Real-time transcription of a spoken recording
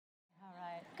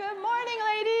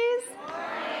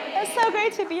so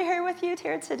great to be here with you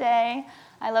here today.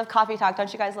 I love Coffee Talk.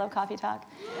 Don't you guys love Coffee Talk?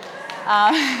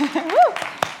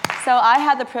 So I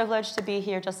had the privilege to be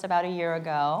here just about a year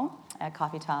ago at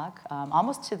Coffee Talk,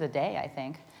 almost to the day, I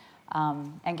think.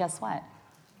 And guess what?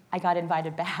 I got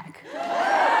invited back.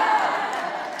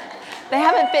 They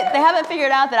haven't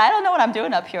figured out that I don't know what I'm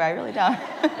doing up here. I really don't.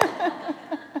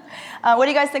 What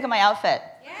do you guys think of my outfit?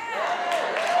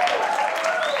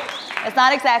 It's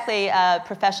not exactly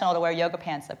professional to wear yoga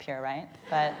pants up here, right?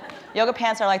 But yoga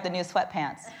pants are like the new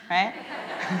sweatpants, right?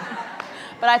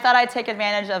 But I thought I'd take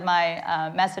advantage of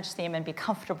my message theme and be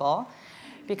comfortable,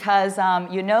 because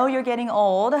you know you're getting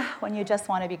old when you just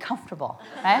want to be comfortable,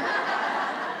 right?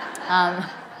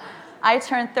 I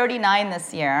turned 39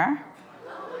 this year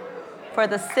for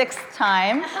the 6th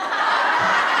time.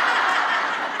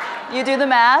 You do the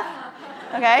math,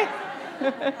 okay?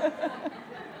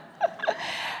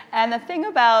 And the thing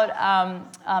about,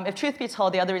 if truth be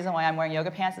told, the other reason why I'm wearing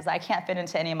yoga pants is I can't fit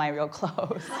into any of my real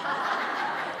clothes.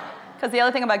 Because the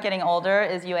other thing about getting older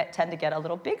is you tend to get a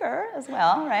little bigger as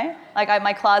well, right? Like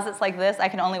my closet's like this. I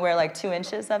can only wear like 2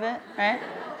 inches of it, right?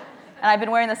 And I've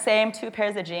been wearing the same 2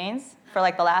 pairs of jeans for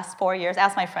like the last 4 years.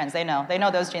 Ask my friends, they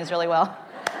know those jeans really well.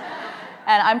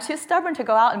 And I'm too stubborn to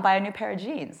go out and buy a new pair of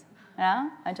jeans. Yeah,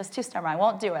 I'm just too stubborn. I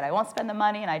won't do it. I won't spend the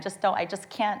money, and I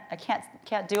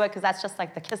can't do it, because that's just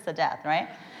like the kiss of death, right?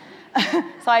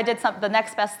 So I did the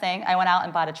next best thing. I went out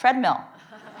and bought a treadmill.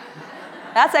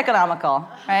 That's economical,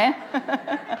 right?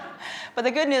 But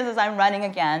the good news is I'm running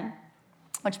again,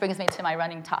 which brings me to my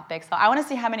running topic. So I want to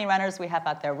see how many runners we have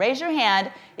out there. Raise your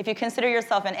hand if you consider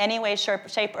yourself in any way,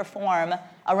 shape, or form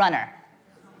a runner.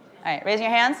 All right, raising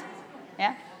your hands?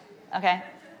 Yeah? Okay.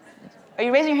 Are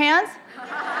you raising your hands?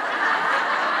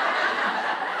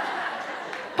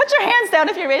 Put your hands down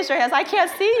if you raise your hands. I can't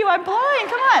see you. I'm blind.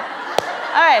 Come on.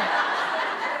 All right.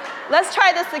 Let's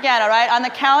try this again, all right? On the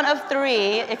count of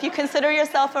 3, if you consider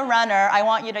yourself a runner, I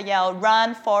want you to yell,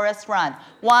 "Run, Forrest, run."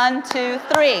 1, 2, 3. Run,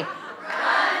 Forrest,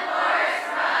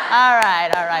 run. All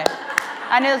right.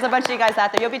 I know there's a bunch of you guys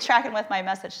out there. You'll be tracking with my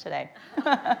message today. All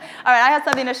right, I have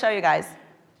something to show you guys.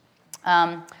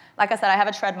 Like I said, I have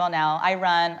a treadmill now. I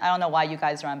run. I don't know why you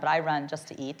guys run, but I run just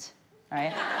to eat,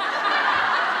 right?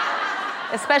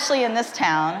 Especially in this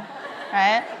town,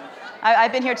 right?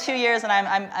 I've been here 2 years, and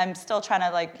I'm still trying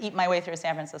to like eat my way through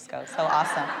San Francisco. So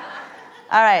awesome.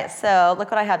 All right, so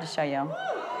look what I have to show you.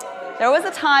 There was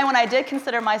a time when I did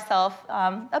consider myself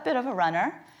a bit of a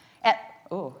runner. And,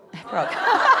 ooh, it broke.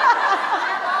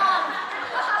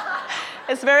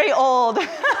 It's very old.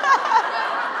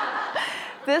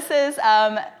 This is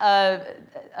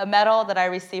a medal that I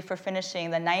received for finishing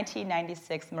the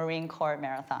 1996 Marine Corps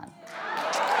Marathon.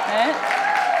 Right?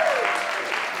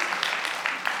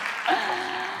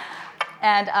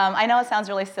 And I know it sounds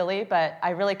really silly, but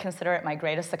I really consider it my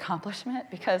greatest accomplishment,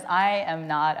 because I am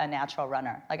not a natural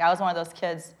runner. Like, I was one of those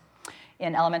kids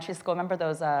in elementary school. Remember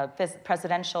those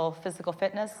presidential physical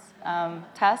fitness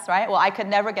tests, right? Well, I could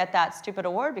never get that stupid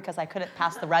award because I couldn't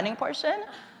pass the running portion.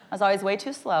 I was always way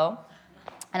too slow.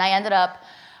 And I ended up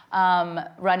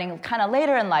running kind of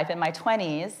later in life, in my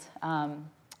 20s,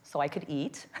 so I could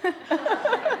eat.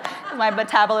 My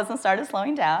metabolism started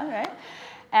slowing down, right?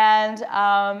 And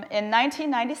in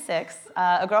 1996,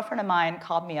 a girlfriend of mine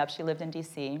called me up. She lived in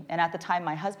D.C. And at the time,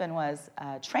 my husband was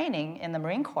training in the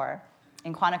Marine Corps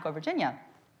in Quantico, Virginia,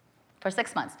 for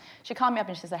 6 months. She called me up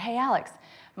and she said, "Hey, Alex,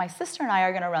 my sister and I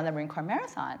are going to run the Marine Corps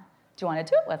Marathon. Do you want to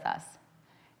do it with us?"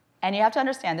 And you have to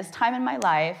understand, this time in my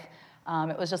life,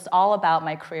 it was just all about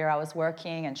my career. I was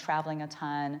working and traveling a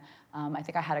ton. I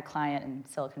think I had a client in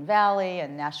Silicon Valley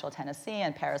and Nashville, Tennessee,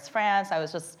 and Paris, France. I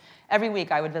was just, every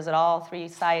week I would visit all 3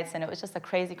 sites, and it was just a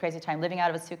crazy, crazy time, living out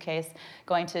of a suitcase,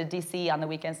 going to DC on the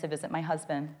weekends to visit my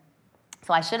husband.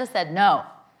 So I should have said no.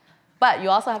 But you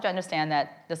also have to understand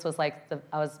that this was like, it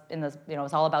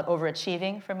was all about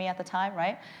overachieving for me at the time,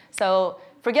 right? So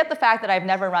forget the fact that I've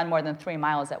never run more than 3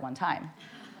 miles at one time.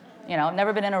 I've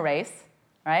never been in a race,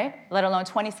 right? Let alone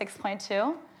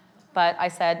 26.2. But I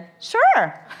said,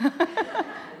 sure.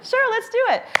 Sure, let's do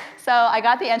it. So I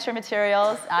got the entry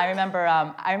materials. I remember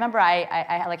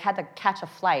I like had to catch a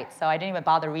flight, so I didn't even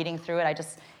bother reading through it. I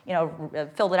just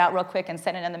filled it out real quick and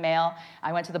sent it in the mail.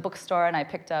 I went to the bookstore and I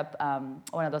picked up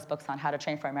one of those books on how to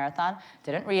train for a marathon.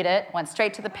 Didn't read it. Went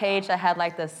straight to the page that had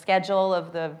like the schedule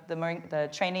of the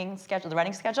training schedule, the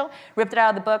running schedule. Ripped it out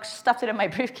of the book, stuffed it in my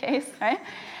briefcase, right?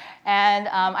 And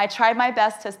I tried my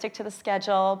best to stick to the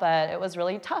schedule, but it was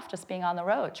really tough just being on the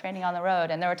road, training on the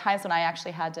road. And there were times when I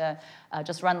actually had to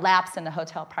just run laps in the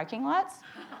hotel parking lots.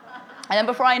 And then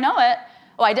before I know it,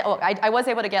 I was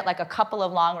able to get like a couple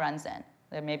of long runs in.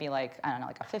 There may be like, I don't know,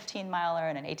 like a 15-miler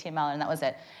and an 18-miler, and that was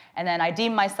it. And then I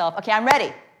deemed myself, okay, I'm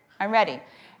ready. I'm ready.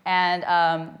 And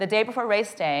the day before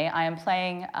race day, I am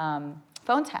playing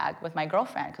phone tag with my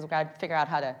girlfriend because we've got to figure out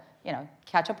how to,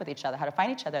 catch up with each other, how to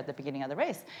find each other at the beginning of the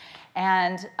race.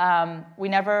 And we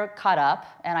never caught up,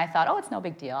 and I thought, oh, it's no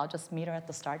big deal. I'll just meet her at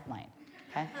the start line,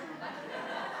 okay?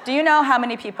 Do you know how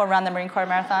many people run the Marine Corps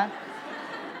Marathon?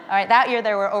 All right, that year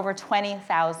there were over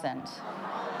 20,000,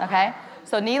 okay?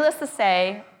 So needless to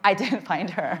say, I didn't find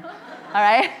her, all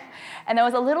right? And there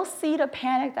was a little seed of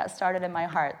panic that started in my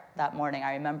heart that morning.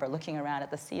 I remember looking around at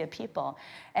the sea of people,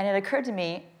 and it occurred to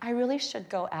me, I really should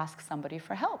go ask somebody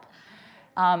for help.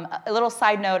 A little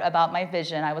side note about my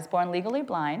vision. I was born legally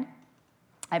blind.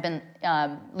 I've been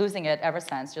losing it ever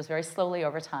since, just very slowly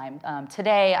over time.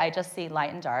 Today, I just see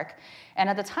light and dark. And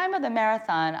at the time of the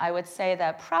marathon, I would say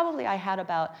that probably I had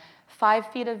about 5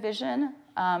 feet of vision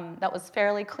that was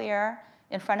fairly clear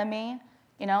in front of me,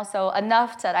 so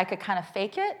enough that I could kind of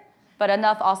fake it, but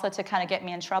enough also to kind of get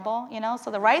me in trouble,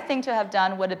 So the right thing to have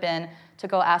done would have been to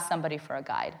go ask somebody for a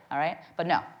guide, all right? But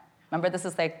no. Remember, this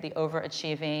is like the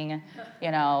overachieving,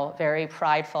 very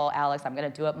prideful Alex. I'm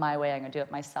going to do it my way. I'm going to do it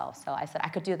myself. So I said, I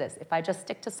could do this. If I just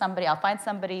stick to somebody, I'll find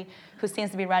somebody who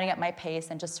seems to be running at my pace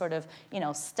and just sort of,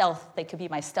 stealth. They could be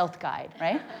my stealth guide,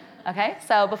 right? Okay?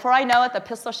 So before I know it, the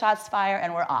pistol shots fire,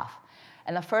 and we're off.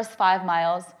 And the first 5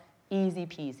 miles, easy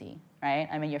peasy, right?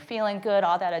 I mean, you're feeling good,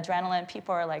 all that adrenaline.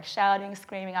 People are like shouting,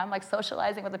 screaming. I'm like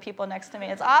socializing with the people next to me.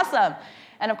 It's awesome.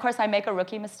 And of course, I make a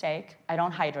rookie mistake. I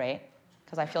don't hydrate,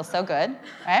 because I feel so good,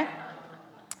 right?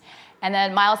 And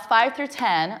then miles 5 through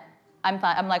 10, I'm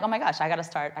like, oh my gosh, I gotta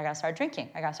start drinking.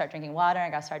 I gotta start drinking water, I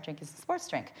gotta start drinking some sports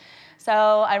drink.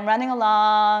 So I'm running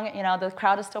along, the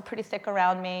crowd is still pretty thick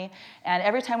around me, and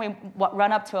every time we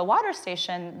run up to a water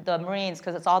station, the Marines,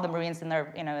 because it's all the Marines in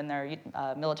their,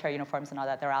 military uniforms and all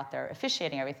that, they're out there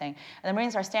officiating everything, and the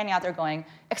Marines are standing out there going,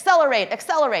 accelerate,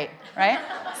 accelerate, right?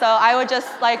 So I would just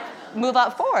move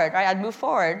up forward, right? I'd move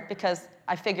forward because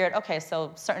I figured, okay,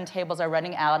 so certain tables are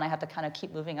running out, and I have to kind of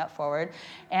keep moving up forward.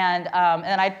 And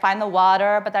then I'd find the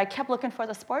water, but I kept looking for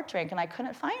the sport drink, and I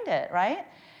couldn't find it, right?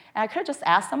 And I could have just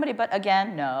asked somebody, but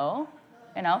again, no.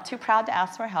 Too proud to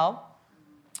ask for help.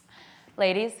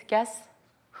 Ladies, guess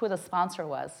who the sponsor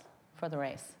was for the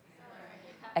race?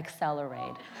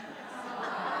 Accelerate.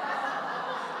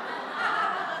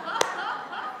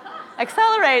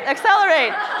 Accelerate,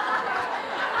 accelerate.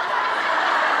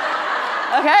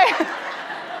 Okay?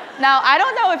 Now, I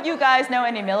don't know if you guys know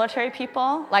any military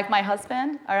people, like my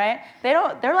husband, all right? They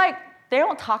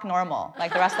don't talk normal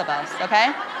like the rest of us,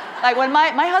 okay? Like when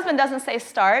my husband doesn't say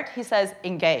start, he says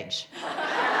engage.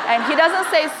 And he doesn't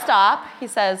say stop, he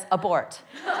says abort.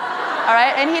 All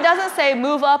right? And he doesn't say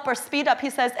move up or speed up,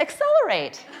 he says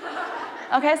accelerate.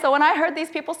 Okay, so when I heard these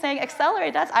people saying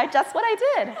accelerate, that's what I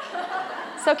did.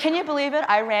 So can you believe it?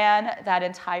 I ran that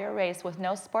entire race with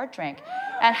no sport drink.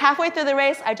 And halfway through the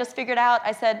race, I just figured out,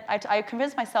 I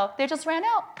convinced myself, they just ran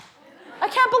out. I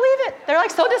can't believe it. They're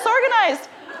so disorganized.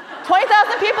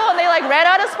 20,000 people, and they ran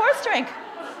out of sports drink.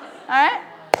 All right?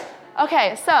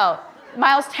 Okay, so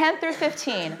miles 10 through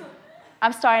 15,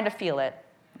 I'm starting to feel it.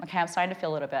 Okay, I'm starting to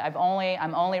feel a little bit. I'm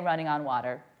only running on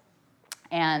water.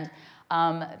 And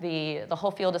the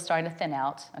whole field is starting to thin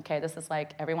out. Okay, this is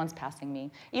everyone's passing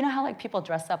me. You know how people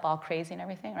dress up all crazy and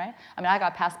everything, right? I mean, I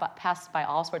got passed by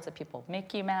all sorts of people.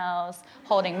 Mickey Mouse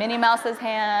holding Minnie Mouse's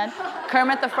hand,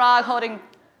 Kermit the Frog holding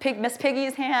Miss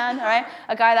Piggy's hand, all right?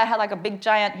 A guy that had a big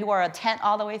giant, he wore a tent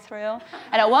all the way through.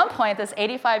 And at one point, this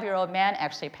 85-year-old man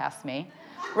actually passed me,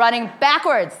 running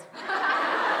backwards,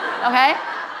 okay?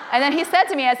 And then he said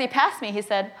to me as he passed me, he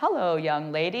said, hello,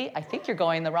 young lady, I think you're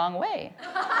going the wrong way.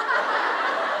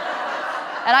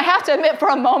 And I have to admit, for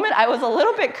a moment, I was a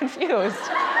little bit confused.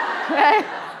 Okay?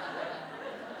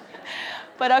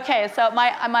 But okay, so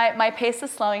my pace is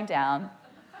slowing down.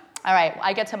 All right,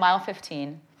 I get to mile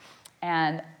 15,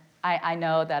 and I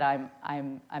know that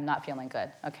I'm not feeling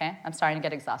good, okay? I'm starting to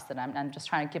get exhausted. I'm just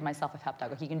trying to give myself a pep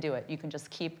talk. You can do it. You can just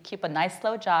keep a nice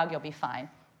slow jog. You'll be fine.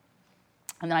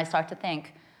 And then I start to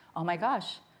think, oh my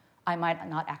gosh, I might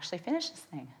not actually finish this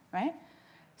thing, right?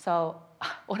 So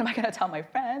what am I going to tell my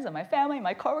friends and my family,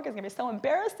 my coworkers? It's going to be so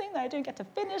embarrassing that I didn't get to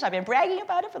finish. I've been bragging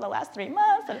about it for the last 3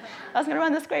 months, and I was going to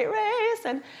run this great race.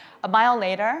 And a mile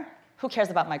later, who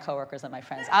cares about my coworkers and my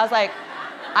friends? I was like,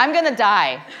 I'm going to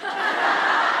die.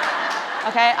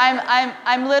 Okay,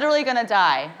 I'm literally going to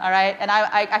die, all right? And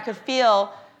I could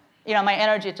feel, my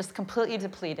energy just completely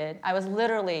depleted. I was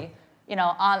literally,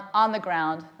 on the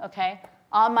ground, okay?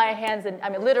 On my hands, and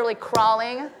literally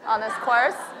crawling on this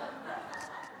course.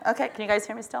 Okay, can you guys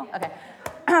hear me still? Okay.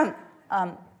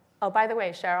 Oh, by the way,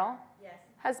 Cheryl? Yes.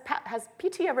 Has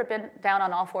PT ever been down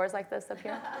on all fours like this up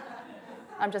here?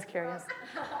 I'm just curious.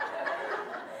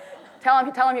 Tell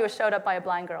him he was showed up by a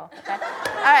blind girl. Okay? All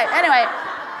right, anyway.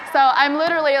 So I'm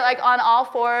literally like on all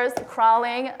fours,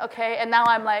 crawling, okay? And now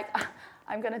I'm like,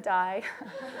 I'm gonna die.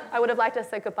 I would have liked to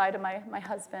say goodbye to my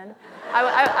husband.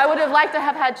 I would have liked to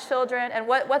have had children. And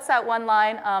what's that one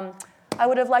line? I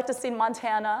would have liked to see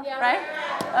Montana, right?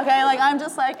 Okay, like I'm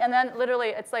just like, and then literally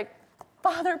it's like,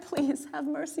 Father, please have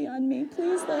mercy on me,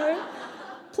 please, Lord,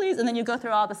 please. And then you go through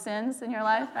all the sins in your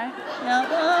life, right? You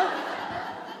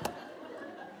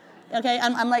know, okay,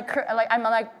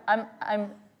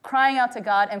 I'm crying out to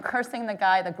God and cursing the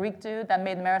guy, the Greek dude that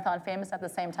made the marathon famous at the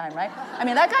same time, right? I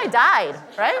mean, that guy died,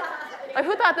 right? Like,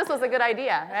 who thought this was a good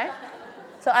idea, right?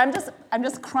 So I'm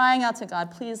just crying out to God,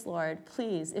 please, Lord,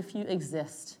 please, if you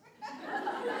exist,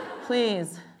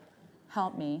 please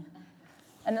help me.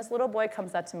 And this little boy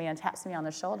comes up to me and taps me on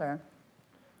the shoulder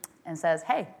and says,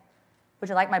 hey, would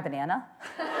you like my banana?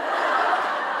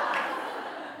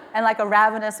 And like a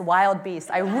ravenous wild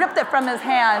beast, I ripped it from his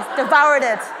hands, devoured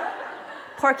it.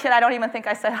 Poor kid, I don't even think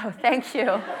I said, oh, thank you.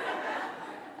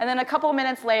 And then a couple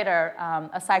minutes later,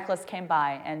 a cyclist came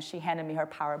by and she handed me her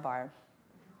power bar.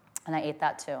 And I ate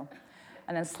that too.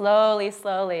 And then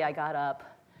slowly, I got up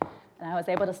and I was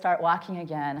able to start walking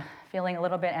again, feeling a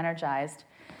little bit energized.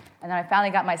 And then I finally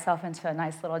got myself into a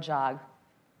nice little jog.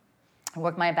 I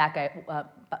worked my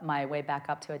way back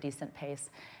up to a decent pace.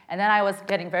 And then I was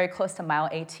getting very close to mile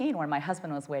 18 where my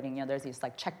husband was waiting. You know, there's these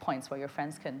like checkpoints where your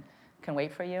friends can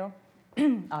wait for you.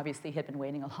 Obviously, he had been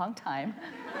waiting a long time.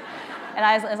 And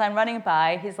as I'm running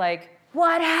by, he's like,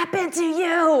 what happened to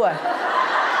you?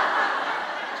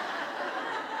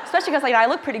 Especially because I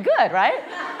look pretty good, right?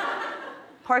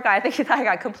 Poor guy, I think he thought I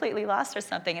got completely lost or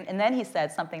something. And then he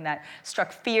said something that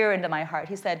struck fear into my heart.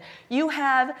 He said, you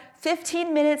have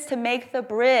 15 minutes to make the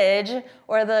bridge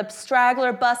or the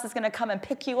straggler bus is going to come and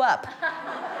pick you up.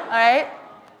 All right?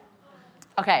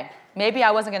 Okay, maybe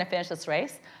I wasn't going to finish this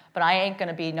race, but I ain't going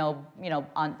to be no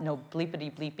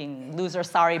bleepity-bleeping loser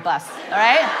sorry bus. All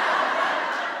right?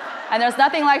 And there's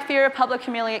nothing like fear of public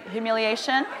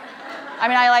humiliation. I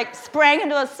mean, I sprang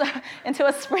into a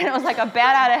sprint. It was like a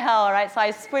bat out of hell, all right? So I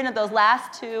sprinted those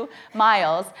last 2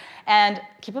 miles. And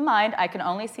keep in mind, I can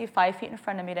only see 5 feet in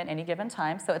front of me at any given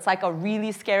time. So it's like a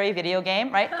really scary video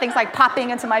game, right? Things like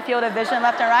popping into my field of vision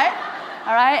left and right,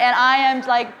 all right? And I am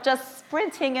just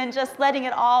sprinting and just letting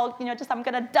it all, I'm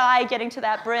gonna die getting to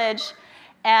that bridge.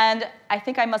 And I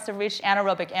think I must have reached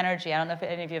anaerobic energy. I don't know if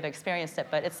any of you have experienced it,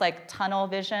 but it's like tunnel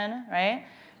vision, right?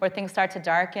 Where things start to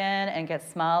darken and get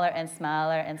smaller and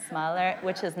smaller and smaller,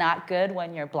 which is not good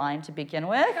when you're blind to begin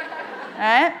with,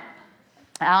 right?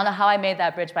 I don't know how I made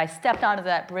that bridge, but I stepped onto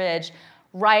that bridge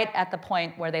right at the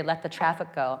point where they let the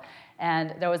traffic go.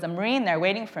 And there was a Marine there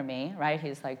waiting for me, right?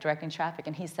 He's like directing traffic,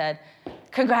 and he said,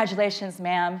 congratulations,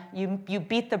 ma'am, you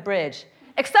beat the bridge.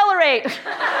 Accelerate! And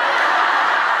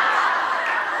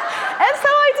so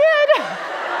I did.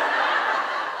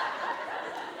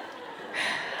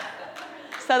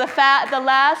 So the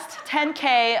last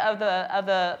 10K of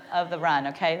the run,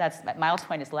 okay, that's mile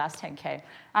 20 is the last 10K.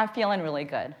 I'm feeling really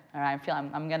good. All right,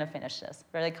 I'm gonna finish this,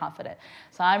 really confident.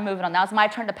 So I'm moving on. Now it's my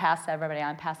turn to pass everybody.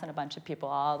 I'm passing a bunch of people,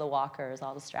 all the walkers,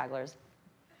 all the stragglers.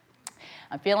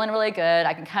 I'm feeling really good.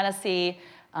 I can kind of see,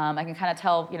 I can kind of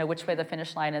tell, which way the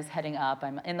finish line is heading up.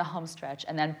 I'm in the home stretch,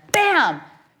 and then bam,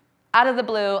 out of the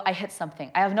blue, I hit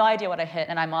something. I have no idea what I hit,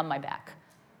 and I'm on my back.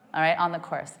 All right, on the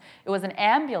course. It was an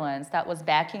ambulance that was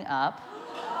backing up,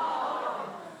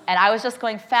 and I was just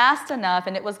going fast enough,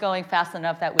 and it was going fast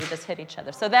enough that we just hit each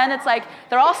other. So then it's like,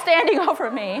 they're all standing over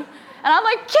me, and I'm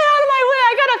like, get out of my way,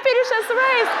 I gotta finish this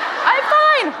race. I'm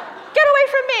fine, get away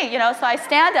from me. So I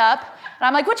stand up, and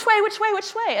I'm like, which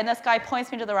way? And this guy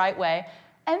points me to the right way,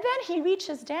 and then he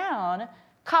reaches down,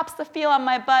 cops the feel on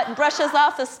my butt, and brushes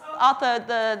off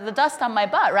the dust on my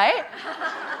butt, right?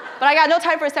 But I got no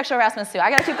time for a sexual harassment suit.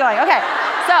 I gotta keep going. Okay,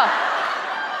 so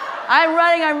I'm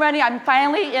running. I'm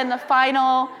finally in the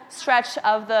final stretch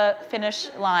of the finish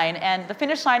line. And the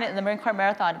finish line in the Marine Corps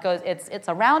Marathon it's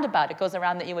a roundabout. It goes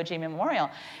around the Iwo Jima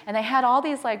Memorial. And they had all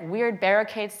these weird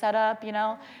barricades set up,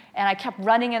 And I kept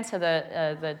running into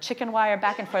the chicken wire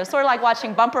back and forth, sort of like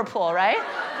watching bumper pool, right?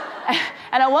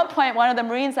 And at one point, one of the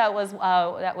Marines that was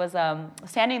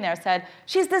standing there said,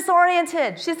 she's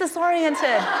disoriented.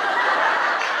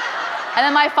 And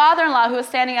then my father-in-law, who was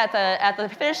standing at the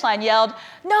finish line, yelled,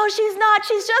 no, she's not.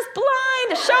 She's just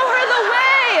blind. Show her the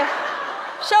way.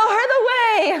 Show her the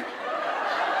way.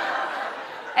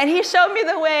 And he showed me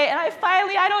the way, and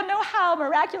I don't know how,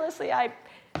 miraculously, I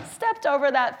stepped over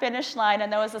that finish line,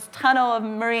 and there was this tunnel of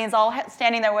Marines all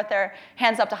standing there with their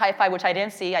hands up to high five, which I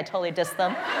didn't see. I totally dissed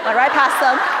them. Went right past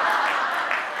them.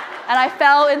 And I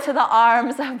fell into the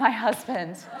arms of my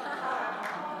husband.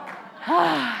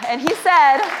 And he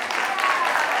said,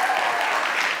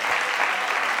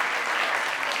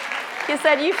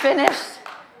 you finished.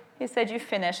 He said, you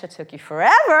finished. It took you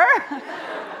forever,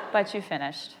 but you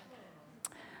finished.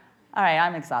 All right,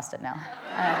 I'm exhausted now.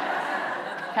 All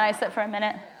right. Can I sit for a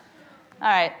minute? All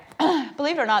right.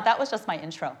 Believe it or not, that was just my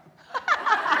intro.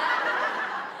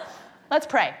 Let's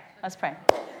pray. Let's pray.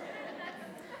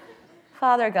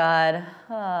 Father God,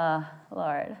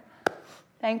 Lord,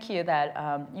 thank you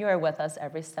that you are with us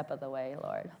every step of the way,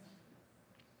 Lord.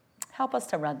 Help us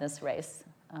to run this race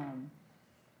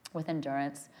with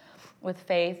endurance, with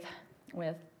faith,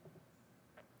 with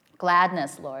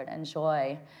gladness, Lord, and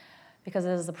joy, because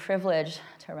it is a privilege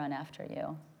to run after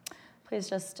you. Please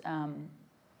just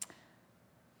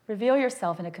reveal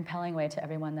yourself in a compelling way to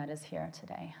everyone that is here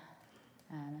today.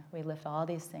 And we lift all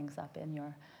these things up in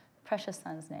your precious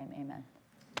Son's name. Amen.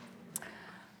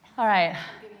 All right.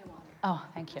 Oh,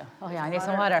 thank you. Oh, yeah, I need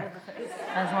some water.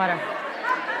 I need some water.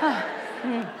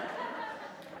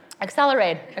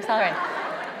 Accelerate.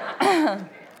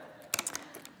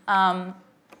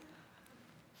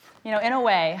 In a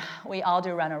way, we all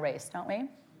do run a race, don't we?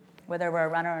 Whether we're a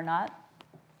runner or not.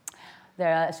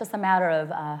 It's just a matter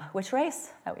of which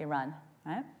race that we run,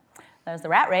 right? There's the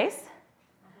rat race,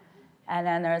 and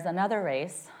then there's another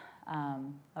race,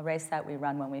 a race that we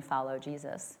run when we follow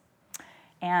Jesus.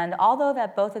 And although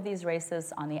that both of these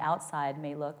races on the outside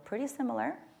may look pretty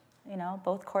similar,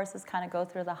 both courses kind of go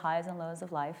through the highs and lows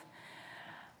of life,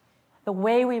 the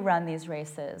way we run these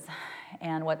races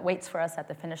and what waits for us at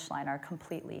the finish line are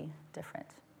completely different.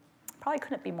 Probably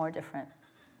couldn't be more different.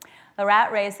 The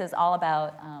rat race is all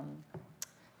about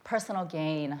personal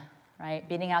gain, right?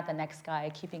 Beating out the next guy,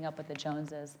 keeping up with the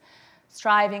Joneses,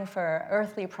 striving for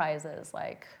earthly prizes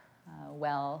like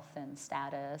wealth and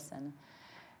status. And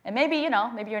maybe,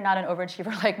 maybe you're not an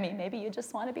overachiever like me. Maybe you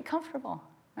just want to be comfortable,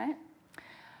 right?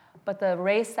 But the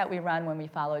race that we run when we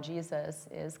follow Jesus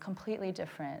is completely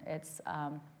different. It's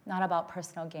not about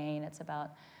personal gain. It's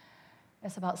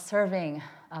about serving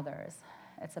others.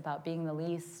 It's about being the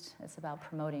least. It's about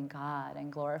promoting God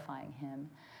and glorifying him.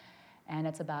 And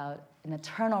it's about an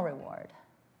eternal reward.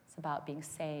 It's about being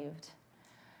saved.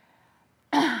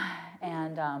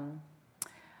 And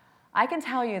I can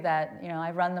tell you that,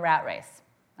 I've run the rat race.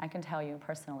 I can tell you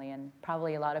personally, and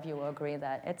probably a lot of you will agree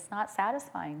that it's not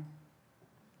satisfying.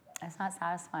 It's not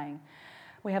satisfying.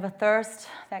 We have a thirst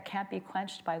that can't be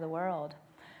quenched by the world.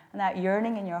 And that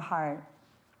yearning in your heart,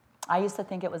 I used to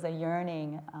think it was a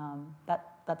yearning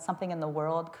that something in the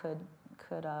world could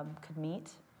meet,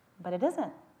 but it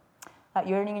isn't. That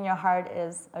yearning in your heart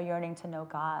is a yearning to know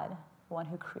God, the one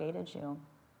who created you,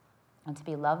 and to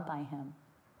be loved by him.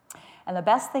 And the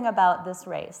best thing about this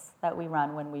race that we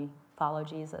run when we follow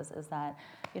Jesus is that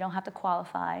you don't have to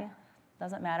qualify.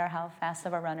 Doesn't matter how fast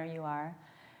of a runner you are.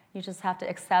 You just have to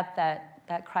accept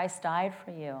that Christ died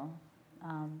for you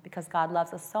because God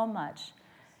loves us so much.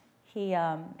 He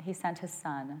sent his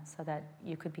son so that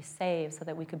you could be saved, so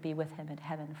that we could be with him in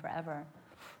heaven forever.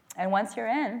 And once you're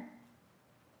in.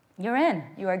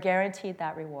 You are guaranteed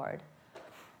that reward.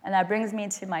 And that brings me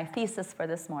to my thesis for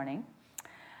this morning.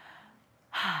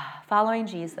 Following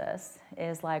Jesus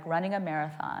is like running a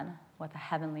marathon with a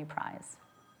heavenly prize.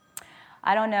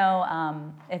 I don't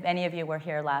know if any of you were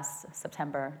here this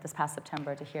past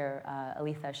September, to hear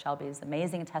Aletha Shelby's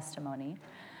amazing testimony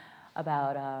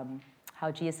about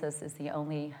how Jesus is the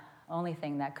only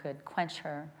thing that could quench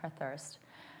her thirst.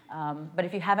 But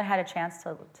if you haven't had a chance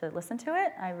to listen to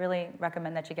it, I really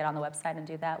recommend that you get on the website and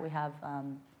do that. We have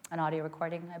an audio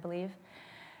recording, I believe.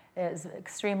 It is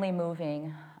extremely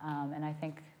moving, and I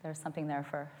think there's something there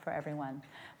for everyone.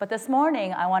 But this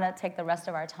morning, I want to take the rest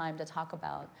of our time to talk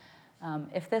about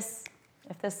if this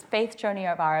faith journey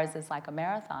of ours is like a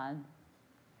marathon,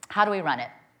 how do we run it?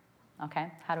 Okay,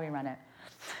 how do we run it?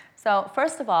 So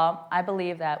first of all, I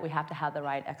believe that we have to have the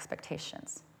right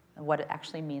expectations of what it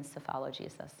actually means to follow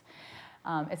Jesus.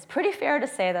 It's pretty fair to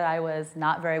say that I was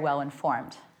not very well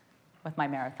informed with my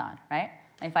marathon, right?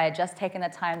 And if I had just taken the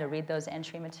time to read those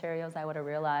entry materials, I would have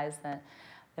realized that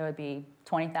there would be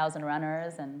 20,000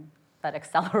 runners and that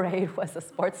Accelerate was a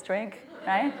sports drink,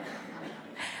 right?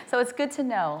 So it's good to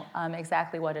know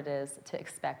exactly what it is to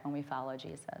expect when we follow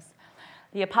Jesus.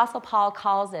 The Apostle Paul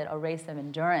calls it a race of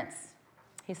endurance.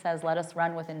 He says, let us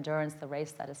run with endurance the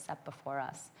race that is set before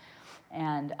us.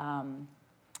 And,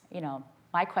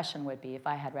 my question would be, if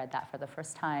I had read that for the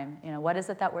first time, what is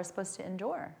it that we're supposed to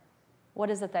endure? What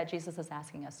is it that Jesus is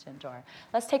asking us to endure?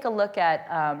 Let's take a look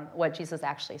at what Jesus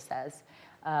actually says.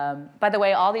 By the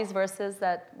way, all these verses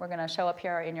that we're going to show up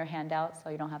here are in your handout, so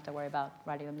you don't have to worry about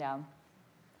writing them down.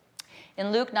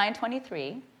 In Luke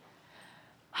 9:23,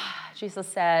 Jesus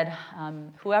said,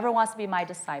 whoever wants to be my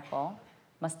disciple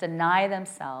must deny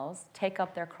themselves, take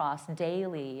up their cross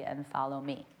daily, and follow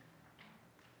me.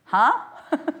 Huh?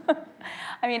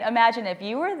 I mean, imagine if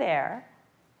you were there,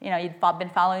 you'd been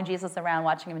following Jesus around,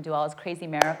 watching him do all his crazy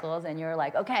miracles, and you're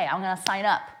like, okay, I'm going to sign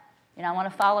up. I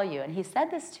want to follow you. And he said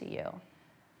this to you.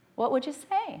 What would you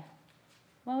say?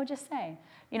 What would you say?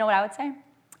 You know what I would say?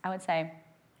 I would say,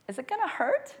 is it going to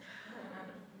hurt?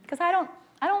 Because I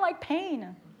don't like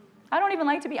pain. I don't even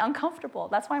like to be uncomfortable.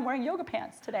 That's why I'm wearing yoga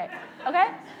pants today, okay?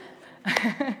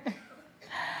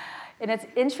 And it's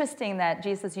interesting that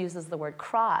Jesus uses the word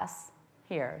cross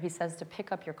here. He says to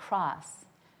pick up your cross.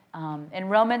 In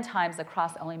Roman times, the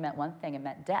cross only meant one thing. It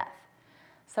meant death.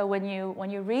 So when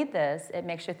you read this, it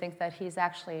makes you think that he's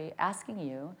actually asking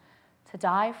you to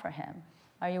die for him.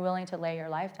 Are you willing to lay your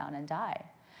life down and die?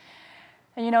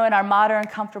 And in our modern,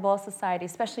 comfortable society,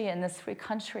 especially in this free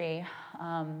country,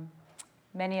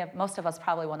 most of us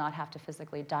probably will not have to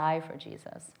physically die for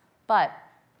Jesus. But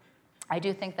I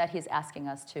do think that he's asking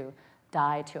us to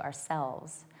die to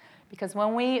ourselves. Because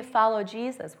when we follow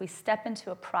Jesus, we step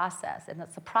into a process, and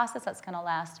it's a process that's going to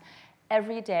last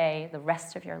every day the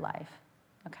rest of your life.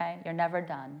 Okay? You're never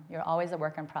done. You're always a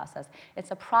work in process.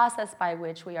 It's a process by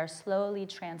which we are slowly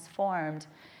transformed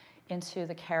into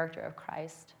the character of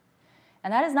Christ.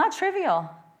 And that is not trivial,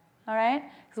 all right?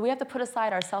 Because we have to put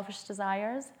aside our selfish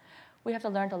desires. We have to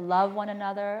learn to love one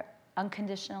another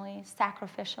unconditionally,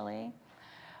 sacrificially.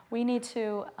 We need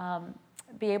to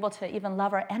be able to even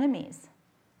love our enemies.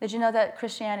 Did you know that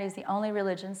Christianity is the only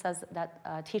religion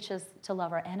that teaches to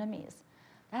love our enemies?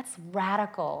 That's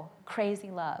radical, crazy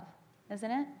love,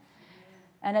 isn't it?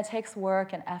 And it takes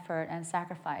work and effort and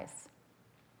sacrifice.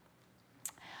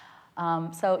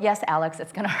 So yes, Alex,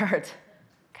 it's going to hurt.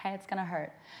 Okay, it's going to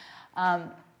hurt.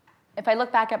 If I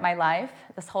look back at my life,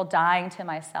 this whole dying to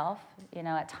myself,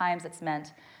 at times it's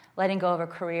meant letting go of a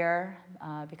career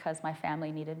because my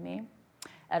family needed me.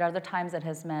 At other times it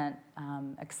has meant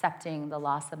accepting the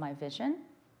loss of my vision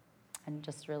and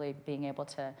just really being able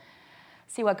to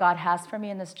see what God has for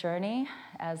me in this journey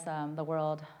as the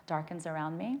world darkens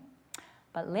around me.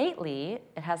 But lately,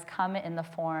 it has come in the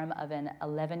form of an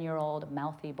 11-year-old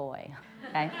mouthy boy,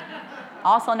 okay?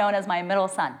 Also known as my middle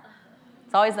son.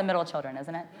 It's always the middle children,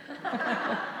 isn't it?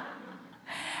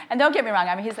 And don't get me wrong,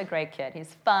 he's a great kid.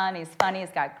 He's fun, he's funny,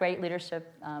 he's got great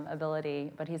leadership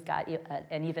ability, but he's got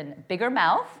an even bigger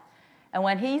mouth. And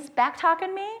when he's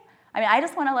back-talking me, I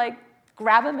just want to,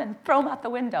 grab him and throw him out the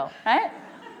window, right?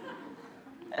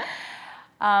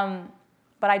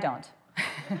 But I don't.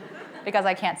 Because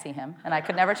I can't see him, and I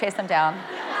could never chase him down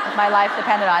if my life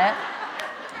depended on it,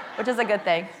 which is a good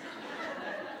thing.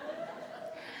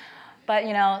 But,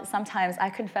 sometimes I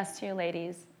confess to you,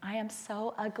 ladies, I am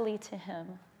so ugly to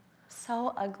him,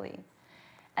 so ugly.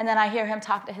 And then I hear him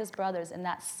talk to his brothers in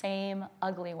that same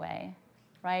ugly way,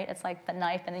 right? It's like the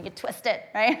knife, and then you twist it,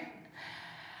 right?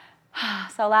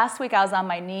 So last week I was on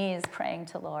my knees praying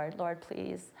to Lord,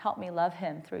 please help me love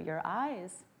him through your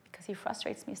eyes, because he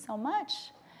frustrates me so much.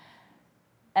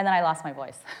 And then I lost my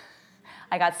voice.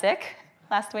 I got sick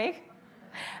last week,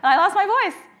 and I lost my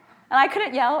voice. And I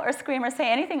couldn't yell or scream or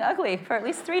say anything ugly for at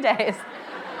least 3 days.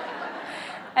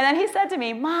 And then he said to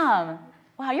me, Mom,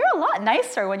 wow, you're a lot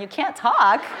nicer when you can't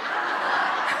talk.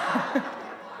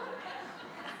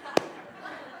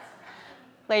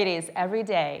 Ladies, every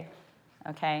day,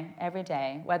 okay, every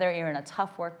day, whether you're in a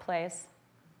tough workplace,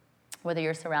 whether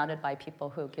you're surrounded by people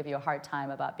who give you a hard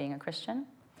time about being a Christian,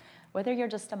 whether you're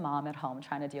just a mom at home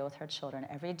trying to deal with her children,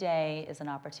 every day is an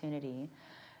opportunity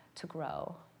to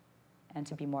grow and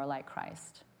to be more like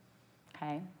Christ,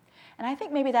 okay? And I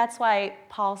think maybe that's why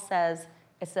Paul says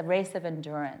it's a race of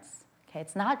endurance, okay?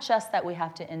 It's not just that we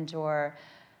have to endure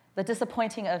the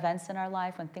disappointing events in our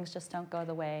life when things just don't go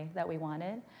the way that we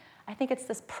wanted. I think it's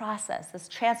this process, this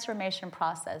transformation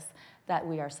process that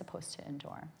we are supposed to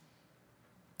endure.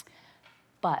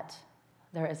 But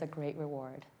there is a great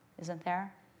reward, isn't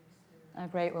there? A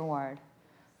great reward.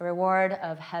 The reward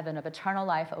of heaven, of eternal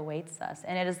life awaits us.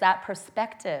 And it is that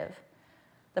perspective,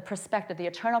 the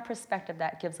eternal perspective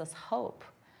that gives us hope.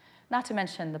 Not to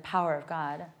mention the power of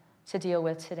God to deal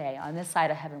with today on this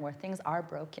side of heaven where things are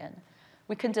broken.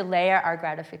 We can delay our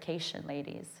gratification,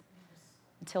 ladies,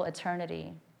 until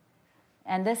eternity.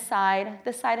 And this side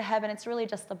of heaven, it's really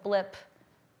just a blip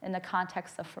in the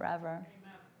context of forever.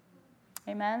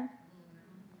 Amen? Amen?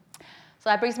 So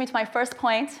that brings me to my first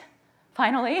point.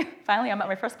 finally, I'm at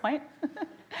my first point.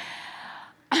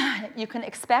 You can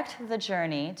expect the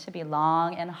journey to be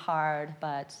long and hard,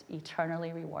 but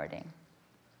eternally rewarding.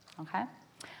 Okay?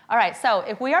 All right, so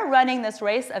if we are running this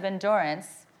race of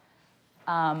endurance,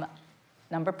 point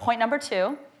number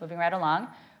 2, moving right along,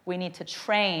 we need to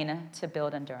train to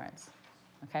build endurance.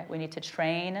 Okay? We need to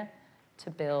train to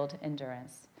build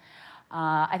endurance.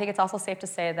 I think it's also safe to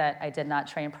say that I did not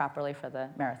train properly for the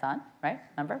marathon, right?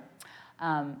 Remember?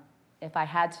 If I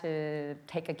had to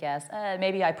take a guess,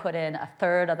 maybe I put in a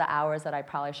third of the hours that I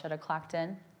probably should have clocked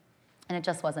in, and it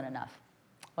just wasn't enough.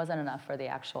 Wasn't enough for the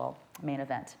actual main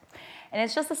event. And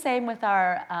it's just the same with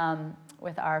our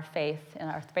faith. In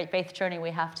our faith journey,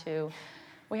 we have to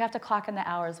clock in the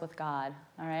hours with God,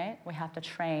 all right? We have to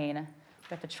train. We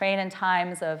have to train in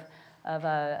times of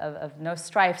no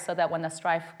strife so that when the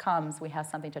strife comes, we have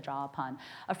something to draw upon.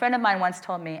 A friend of mine once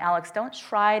told me, Alex, don't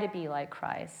try to be like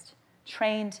Christ.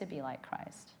 Train to be like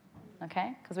Christ,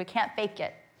 okay? Because we can't fake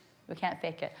it. We can't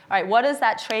fake it. All right, what does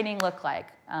that training look like?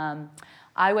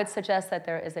 I would suggest that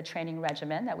there is a training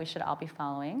regimen that we should all be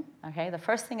following, okay? The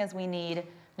first thing is we need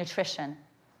nutrition,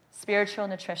 spiritual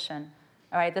nutrition.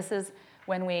 All right, this is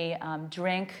when we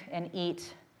drink and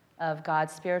eat of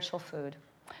God's spiritual food.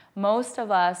 Most of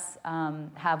us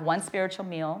have one spiritual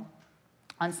meal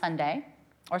on Sunday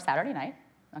or Saturday night,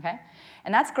 okay?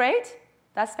 And that's great.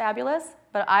 That's fabulous.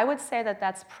 But I would say that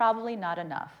that's probably not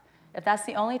enough. If that's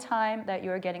the only time that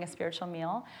you're getting a spiritual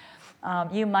meal,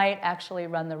 you might actually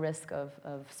run the risk of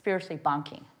spiritually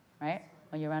bonking, right,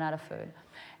 when you run out of food.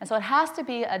 And so it has to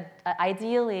be,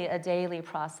 ideally, a daily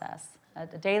process,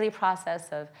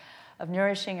 of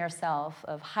nourishing yourself,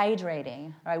 of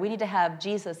hydrating, right? We need to have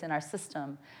Jesus in our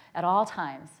system at all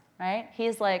times, right?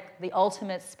 He's like the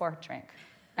ultimate sport drink,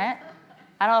 right?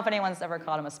 I don't know if anyone's ever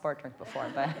called him a sport drink before,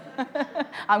 but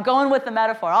I'm going with the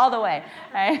metaphor all the way,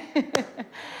 right?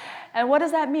 And what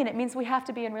does that mean? It means we have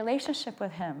to be in relationship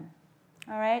with him,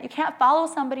 all right? You can't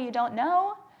follow somebody you don't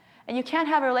know, and you can't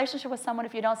have a relationship with someone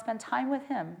if you don't spend time with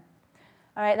him,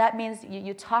 all right? That means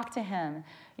you talk to him,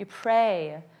 you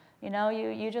pray,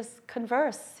 you just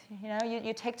converse,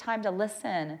 you take time to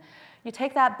listen. You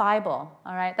take that Bible,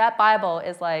 all right? That Bible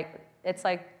is it's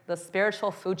like the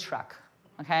spiritual food truck,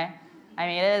 okay? I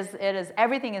mean, it is,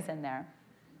 everything is in there.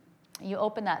 You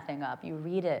open that thing up, you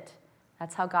read it.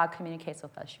 That's how God communicates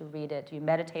with us. You read it, you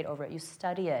meditate over it, you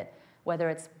study it, whether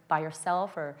it's by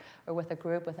yourself or with a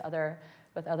group, with other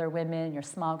women, your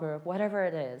small group, whatever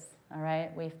it is, all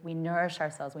right? We nourish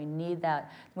ourselves. We need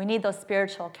that. We need those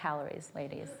spiritual calories,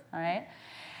 ladies, all right?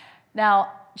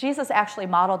 Now, Jesus actually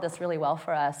modeled this really well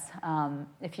for us.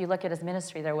 If you look at his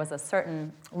ministry, there was a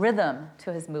certain rhythm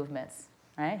to his movements.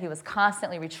 Right? He was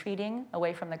constantly retreating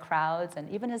away from the crowds and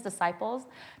even his disciples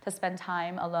to spend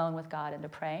time alone with God and to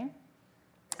pray.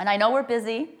 And I know we're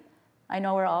busy. I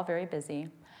know we're all very busy.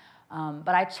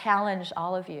 But I challenge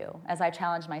all of you, as I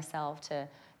challenge myself, to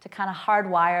kind of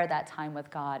hardwire that time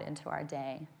with God into our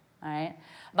day. All right?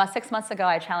 About 6 months ago,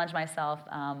 I challenged myself,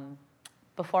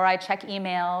 before I check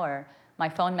email or my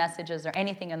phone messages or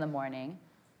anything in the morning,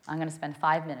 I'm going to spend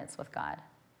 5 minutes with God.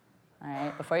 All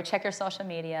right, before you check your social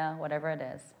media, whatever it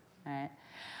is, all right?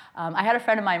 I had a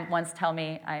friend of mine once tell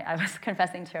me, I was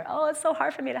confessing to her, oh, it's so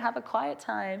hard for me to have a quiet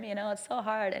time, it's so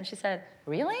hard. And she said,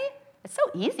 really? It's so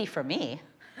easy for me.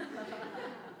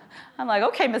 I'm like,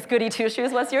 okay, Miss Goody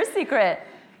Two-Shoes, what's your secret?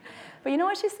 But you know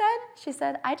what she said? She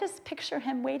said, I just picture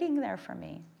him waiting there for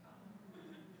me.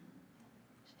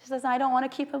 She says, I don't want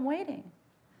to keep him waiting.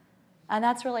 And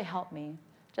that's really helped me,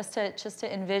 just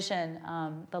to envision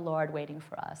the Lord waiting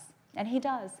for us. And he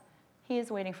does. He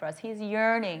is waiting for us. He's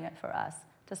yearning for us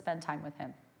to spend time with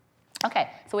him.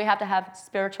 Okay, so we have to have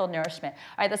spiritual nourishment.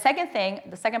 All right, the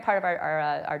second part of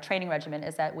our training regimen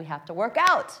is that we have to work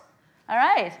out. All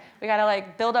right, we got to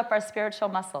build up our spiritual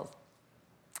muscles.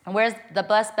 And where's the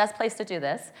best place to do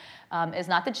this is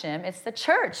not the gym, it's the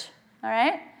church. All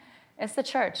right, it's the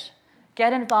church.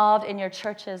 Get involved in your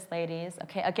churches, ladies.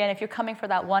 Okay, again, if you're coming for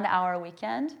that 1 hour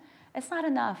weekend, it's not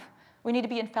enough. We need to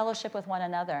be in fellowship with one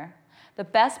another. The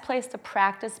best place to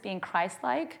practice being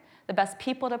Christ-like, the best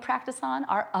people to practice on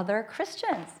are other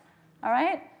Christians, all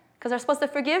right? Because they're supposed to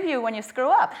forgive you when you screw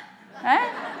up,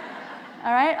 right?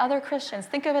 All right, other Christians.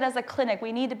 Think of it as a clinic.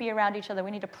 We need to be around each other.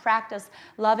 We need to practice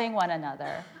loving one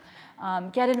another.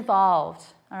 Get involved,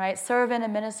 all right? Serve in a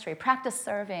ministry. Practice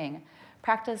serving.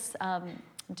 Practice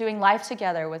doing life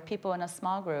together with people in a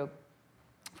small group.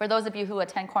 For those of you who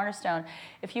attend Cornerstone,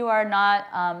 if you are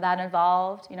not that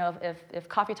involved, if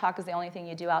Coffee Talk is the only thing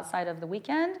you do outside of the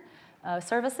weekend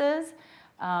services,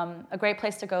 a great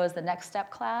place to go is the Next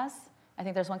Step class. I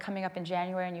think there's one coming up in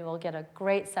January, and you will get a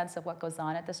great sense of what goes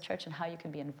on at this church and how you can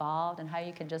be involved and how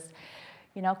you can just,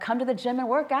 come to the gym and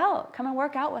work out. Come and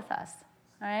work out with us,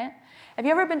 all right? Have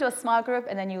you ever been to a small group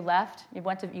and then you left? You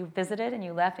visited and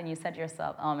you left and you said to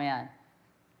yourself, oh man,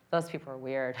 those people are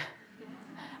weird.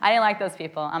 I didn't like those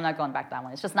people. I'm not going back to that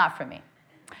one. It's just not for me.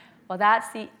 Well,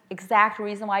 that's the exact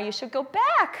reason why you should go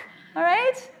back, all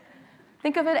right?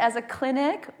 Think of it as a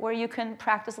clinic where you can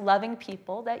practice loving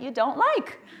people that you don't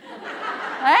like,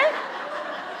 right?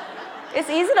 It's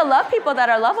easy to love people that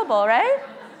are lovable, right?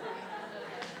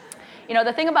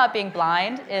 The thing about being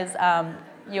blind is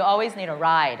you always need a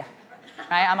ride,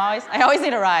 right? I always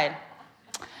need a ride.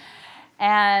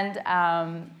 And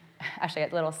actually, a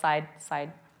little side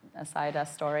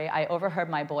story. I overheard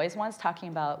my boys once talking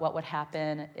about what would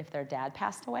happen if their dad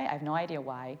passed away. I have no idea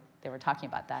why they were talking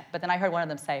about that. But then I heard one of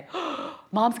them say, oh,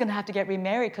 Mom's going to have to get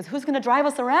remarried because who's going to drive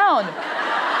us around?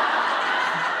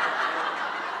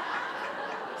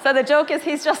 So the joke is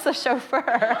he's just a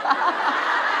chauffeur.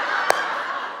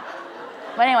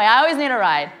 But anyway, I always need a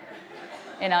ride.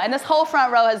 And this whole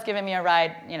front row has given me a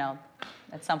ride,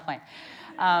 at some point.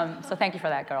 So thank you for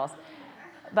that, girls.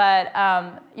 But,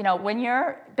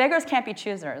 when beggars can't be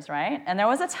choosers, right? And there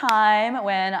was a time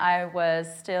when I was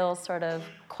still sort of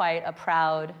quite a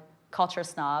proud culture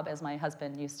snob, as my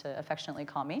husband used to affectionately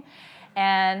call me.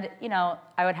 And,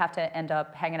 I would have to end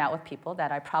up hanging out with people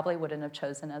that I probably wouldn't have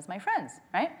chosen as my friends,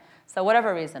 right? So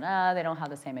whatever reason, they don't have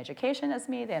the same education as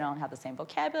me, they don't have the same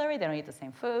vocabulary, they don't eat the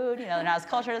same food, they're not as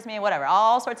cultured as me, whatever.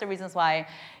 All sorts of reasons why,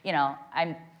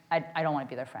 I don't want to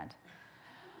be their friend.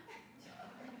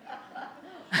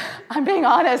 I'm being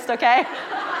honest, okay?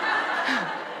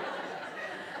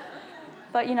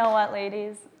 But you know what,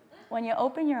 ladies? When you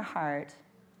open your heart,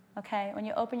 okay, when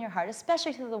you open your heart,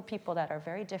 especially to the people that are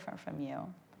very different from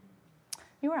you,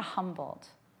 you are humbled,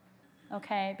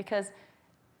 okay? Because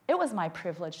it was my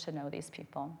privilege to know these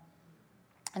people.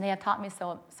 And they have taught me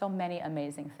so many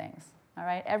amazing things, all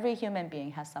right? Every human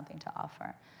being has something to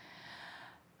offer.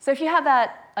 So if you have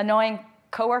that annoying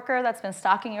coworker that's been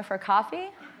stalking you for coffee,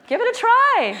 give it a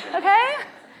try, okay?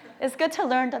 It's good to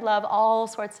learn to love all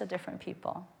sorts of different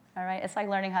people, all right? It's like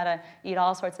learning how to eat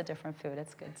all sorts of different food.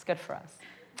 It's good. It's good for us.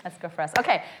 That's good for us.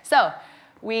 Okay, so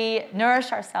we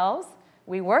nourish ourselves.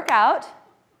 We work out,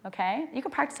 okay? You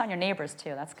can practice on your neighbors,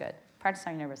 too. That's good. Practice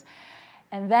on your neighbors.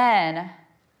 And then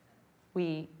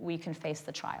we can face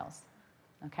the trials,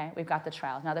 okay? We've got the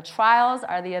trials. Now, the trials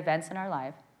are the events in our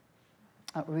life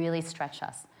that really stretch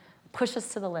us, push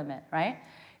us to the limit, right?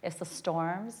 It's the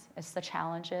storms, it's the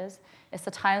challenges, it's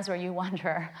the times where you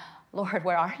wonder, Lord,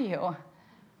 where are you?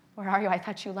 Where are you? I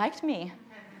thought you liked me,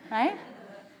 right?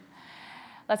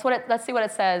 Let's see what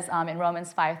it says in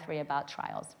Romans 5:3 about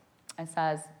trials. It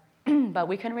says, but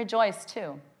we can rejoice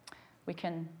too. We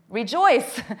can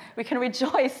rejoice. We can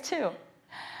rejoice too.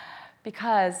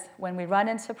 Because when we run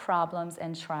into problems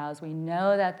and trials, we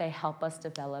know that they help us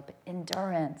develop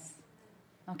endurance.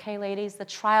 Okay, ladies, the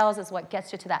trials is what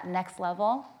gets you to that next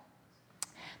level.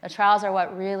 The trials are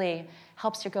what really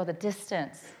helps you go the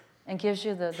distance and gives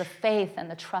you the faith and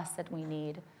the trust that we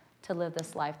need to live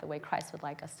this life the way Christ would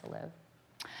like us to live.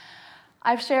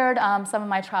 I've shared some of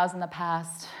my trials in the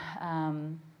past.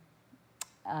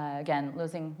 Again,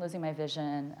 losing my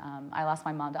vision. I lost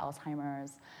my mom to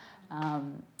Alzheimer's.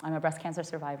 I'm a breast cancer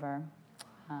survivor.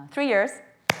 3 years.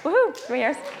 Woohoo! 3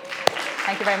 years.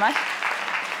 Thank you very much.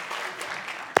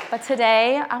 But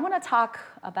today, I want to talk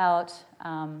about,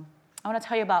 I want to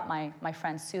tell you about my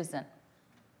friend Susan,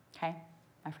 okay?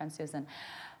 My friend Susan.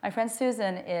 My friend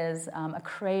Susan is a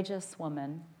courageous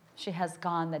woman. She has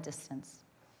gone the distance.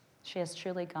 She has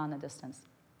truly gone the distance.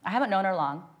 I haven't known her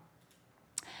long,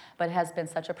 but it has been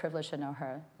such a privilege to know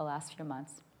her the last few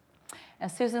months.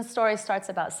 And Susan's story starts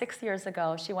about 6 years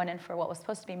ago. She went in for what was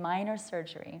supposed to be minor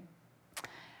surgery,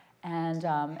 and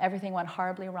everything went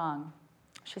horribly wrong.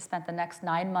 She spent the next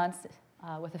 9 months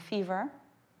with a fever.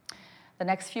 The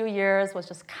next few years was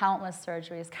just countless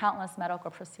surgeries, countless medical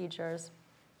procedures.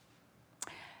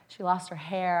 She lost her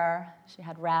hair. She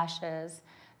had rashes.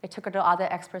 They took her to all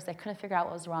the experts. They couldn't figure out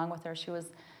what was wrong with her. She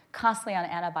was constantly on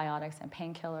antibiotics and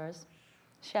painkillers.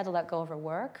 She had to let go of her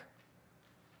work.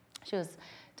 She was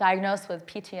diagnosed with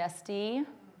PTSD.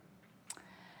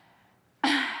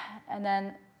 And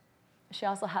then she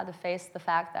also had to face the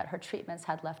fact that her treatments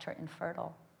had left her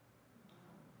infertile.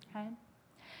 Okay?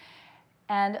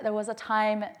 And there was a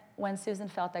time when Susan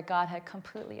felt that God had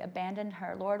completely abandoned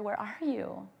her. Lord, where are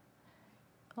you?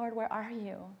 Lord, where are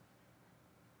you?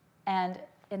 And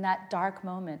in that dark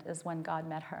moment is when God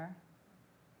met her.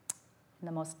 In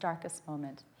the most darkest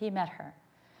moment, he met her.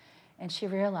 And she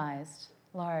realized,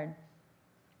 Lord,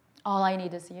 All I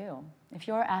need is you. If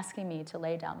you're asking me to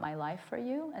lay down my life for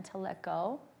you and to let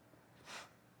go,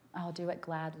 I'll do it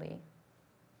gladly.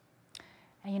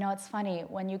 And it's funny,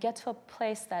 when you get to a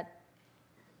place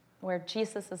where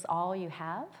Jesus is all you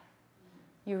have,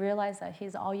 you realize that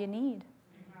he's all you need.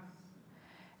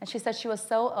 And she said she was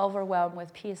so overwhelmed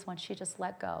with peace when she just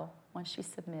let go, when she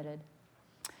submitted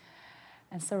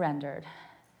and surrendered.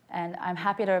 And I'm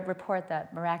happy to report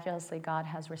that miraculously God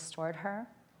has restored her.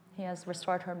 He has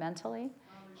restored her mentally.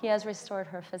 He has restored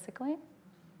her physically.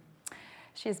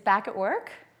 She's back at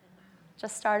work,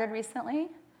 just started recently.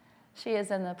 She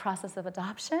is in the process of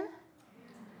adoption.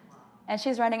 And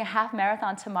she's running a half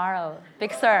marathon tomorrow.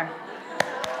 Big Sur.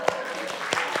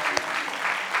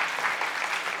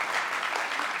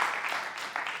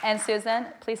 And Susan,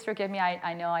 please forgive me.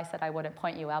 I know I said I wouldn't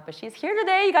point you out, but she's here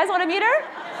today. You guys want to meet her?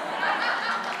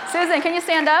 Susan, can you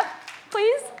stand up,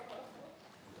 please?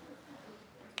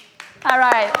 All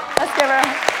right, let's give her.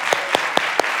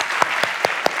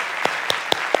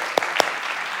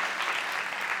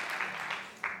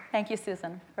 Thank you,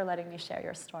 Susan, for letting me share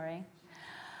your story.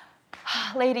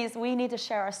 Ladies, we need to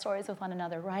share our stories with one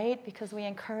another, right? Because we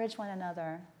encourage one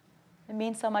another. It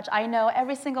means so much. I know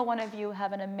every single one of you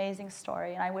have an amazing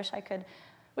story, and I wish we could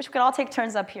all take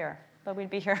turns up here, but we'd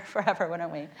be here forever,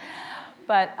 wouldn't we?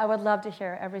 But I would love to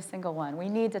hear every single one. We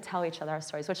need to tell each other our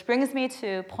stories, which brings me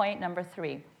to point number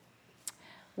 3.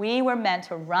 We were meant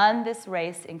to run this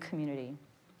race in community.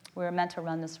 We were meant to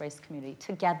run this race community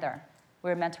together. We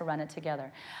were meant to run it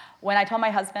together. When I told my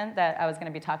husband that I was going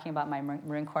to be talking about my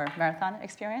Marine Corps marathon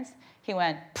experience, he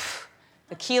went,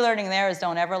 "The key learning there is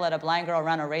don't ever let a blind girl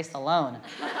run a race alone."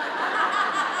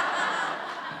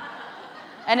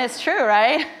 And it's true,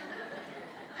 right?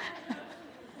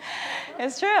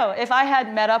 It's true. If I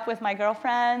had met up with my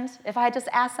girlfriend, if I had just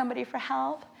asked somebody for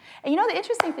help. And the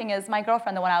interesting thing is my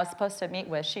girlfriend, the one I was supposed to meet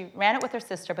with, she ran it with her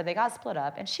sister, but they got split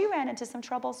up, and she ran into some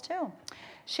troubles too.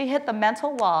 She hit the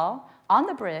mental wall on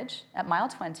the bridge at mile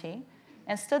 20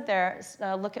 and stood there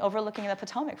overlooking the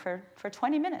Potomac for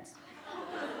 20 minutes.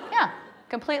 Yeah,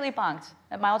 completely bonked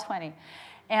at mile 20.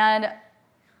 And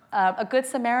a good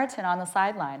Samaritan on the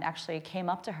sideline actually came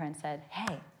up to her and said,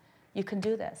 "Hey, you can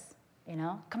do this.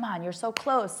 Come on, you're so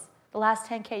close. The last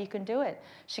 10K, you can do it."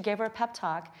 She gave her a pep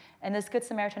talk, and this good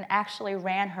Samaritan actually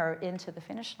ran her into the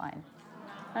finish line.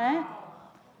 Right?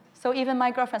 So even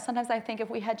my girlfriend, sometimes I think if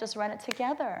we had just run it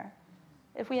together,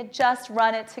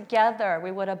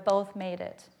 we would have both made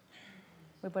it.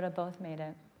 We would have both made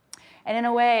it. And in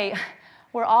a way,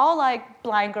 we're all like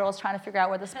blind girls trying to figure out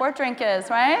where the sport drink is,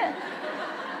 right?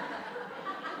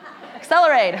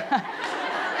 Accelerate.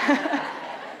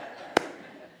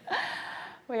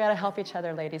 We got to help each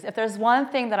other, ladies. If there's one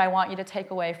thing that I want you to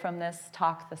take away from this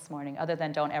talk this morning, other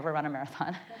than don't ever run a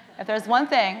marathon, if there's one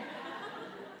thing,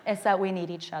 it's that we need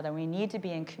each other. We need to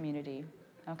be in community,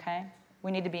 okay?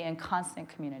 We need to be in constant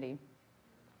community.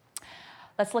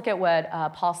 Let's look at what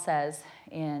Paul says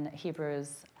in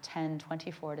Hebrews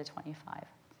 10:24-25.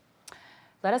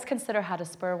 Let us consider how to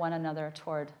spur one another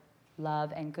toward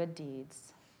love and good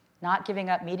deeds, not giving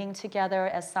up meeting together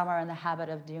as some are in the habit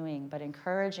of doing, but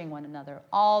encouraging one another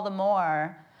all the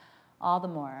more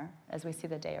as we see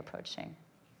the day approaching.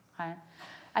 Okay?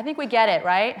 I think we get it,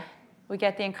 right? We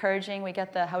get the encouraging, we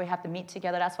get how we have to meet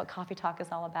together. That's what Coffee Talk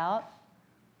is all about.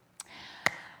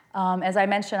 As I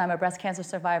mentioned, I'm a breast cancer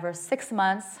survivor. 6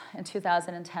 months in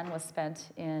 2010 was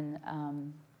spent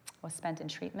in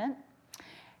treatment.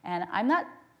 And I'm not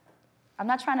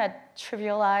trying to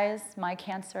trivialize my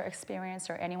cancer experience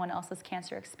or anyone else's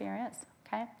cancer experience,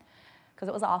 okay? Because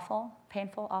it was awful,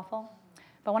 painful, awful.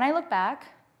 But when I look back,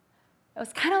 it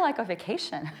was kind of like a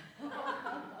vacation,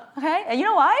 okay? And you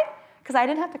know why? Because I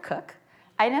didn't have to cook.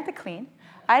 I didn't have to clean.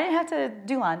 I didn't have to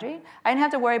do laundry. I didn't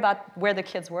have to worry about where the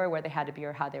kids were, where they had to be,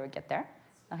 or how they would get there,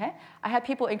 okay? I had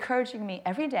people encouraging me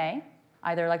every day,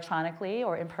 either electronically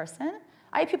or in person.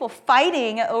 I had people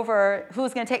fighting over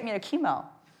who's going to take me to chemo,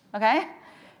 okay?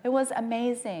 It was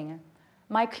amazing.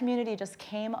 My community just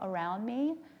came around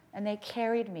me, and they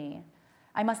carried me.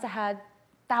 I must have had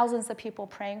thousands of people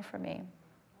praying for me.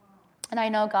 And I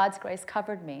know God's grace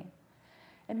covered me.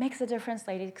 It makes a difference,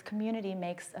 ladies. Community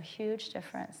makes a huge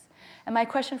difference. And my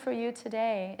question for you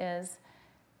today is,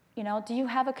 do you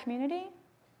have a community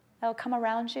that will come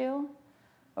around you?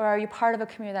 Or are you part of a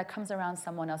community that comes around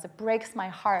someone else? It breaks my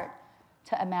heart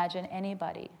to imagine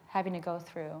anybody having to go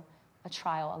through a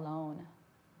trial alone.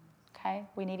 Okay?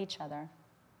 We need each other.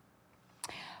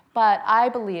 But I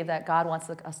believe that God wants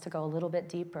us to go a little bit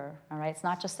deeper, all right? It's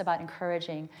not just about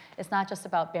encouraging. It's not just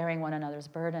about bearing one another's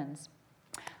burdens.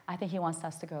 I think he wants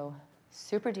us to go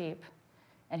super deep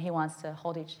And he wants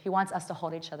us to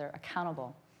hold each other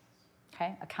accountable.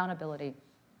 Okay? Accountability.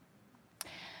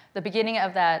 The beginning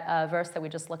of that verse that we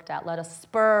just looked at, let us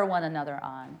spur one another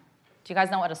on. Do you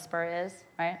guys know what a spur is,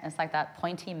 right? It's like that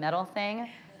pointy metal thing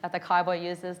that the cowboy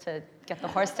uses to get the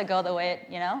horse to go the way it,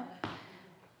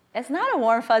 It's not a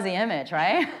warm, fuzzy image,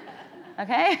 right?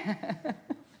 Okay?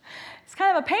 It's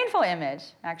kind of a painful image,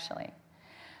 actually.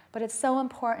 But it's so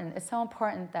important. It's so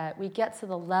important that we get to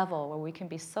the level where we can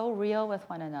be so real with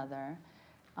one another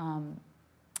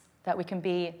that we can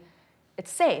be,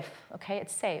 it's safe, okay?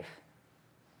 It's safe,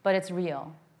 but it's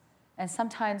real. And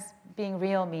sometimes being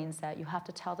real means that you have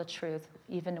to tell the truth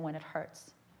even when it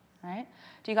hurts, right?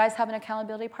 Do you guys have an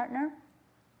accountability partner?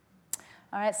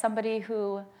 All right, somebody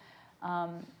who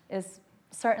is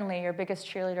certainly your biggest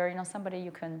cheerleader, somebody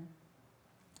you can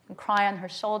cry on her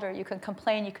shoulder, you can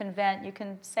complain, you can vent, you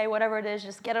can say whatever it is,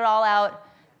 just get it all out,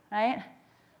 right?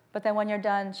 But then when you're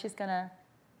done, she's going to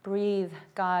breathe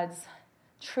God's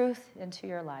truth into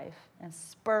your life and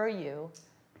spur you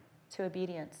to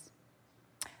obedience.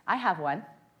 I have one.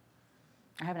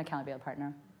 I have an accountability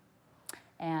partner.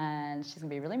 And she's going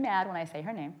to be really mad when I say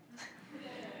her name.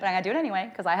 But I'm going to do it anyway,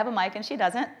 because I have a mic and she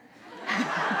doesn't.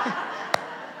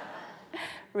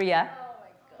 Ria.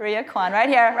 Ria Kwan, right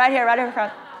here in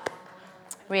front.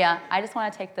 Ria, I just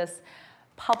want to take this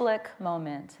public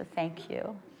moment to thank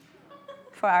you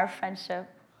for our friendship.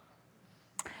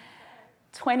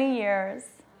 20 years.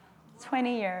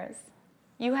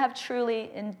 You have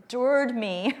truly endured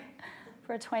me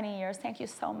for 20 years. Thank you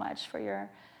so much for your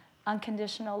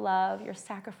unconditional love, your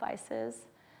sacrifices,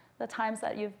 the times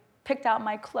that you've picked out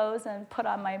my clothes and put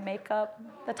on my makeup,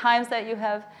 the times that you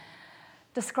have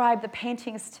described the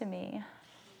paintings to me,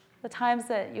 the times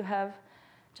that you have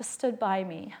just stood by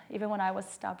me, even when I was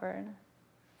stubborn.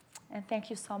 And thank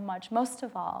you so much, most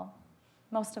of all,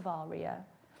 Ria,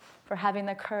 for having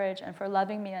the courage and for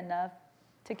loving me enough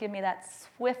to give me that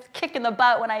swift kick in the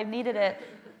butt when I needed it.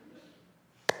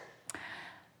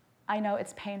 I know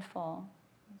it's painful,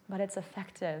 but it's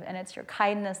effective, and it's your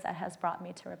kindness that has brought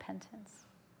me to repentance.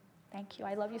 Thank you.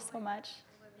 I love you so much.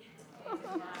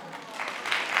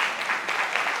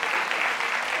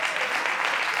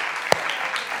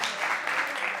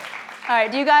 All right,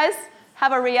 do you guys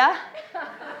have a Ria?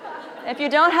 If you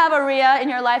don't have a Ria in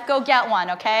your life, go get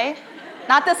one, okay?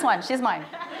 Not this one. She's mine.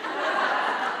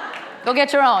 Go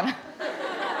get your own.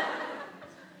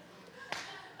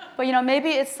 But maybe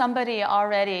it's somebody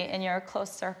already in your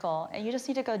close circle, and you just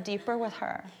need to go deeper with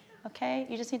her, okay?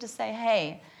 You just need to say,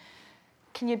 hey,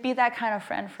 can you be that kind of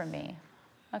friend for me,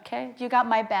 okay? You got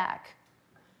my back,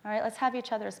 all right? Let's have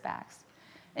each other's backs.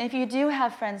 And if you do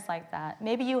have friends like that,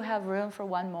 maybe you have room for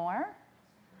one more,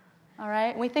 all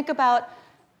right? When we think about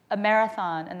a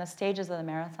marathon and the stages of the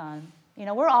marathon,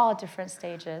 we're all at different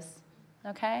stages,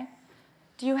 okay?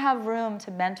 Do you have room to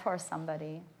mentor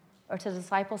somebody or to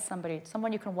disciple somebody,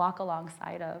 someone you can walk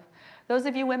alongside of? Those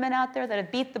of you women out there that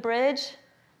have beat the bridge,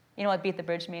 you know what beat the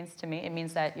bridge means to me? It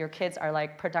means that your kids are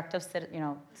like productive,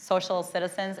 social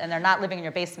citizens, and they're not living in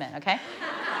your basement, okay?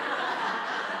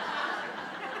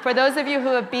 For those of you who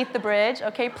have beat the bridge,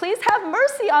 okay, please have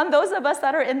mercy on those of us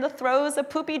that are in the throes of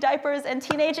poopy diapers and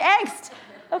teenage angst,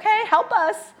 okay? Help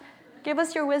us. Give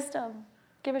us your wisdom.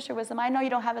 Give us your wisdom. I know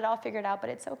you don't have it all figured out, but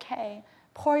it's okay.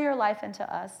 Pour your life into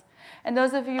us. And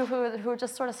those of you who are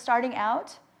just sort of starting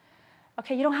out,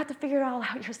 okay, you don't have to figure it all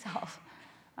out yourself,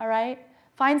 all right?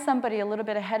 Find somebody a little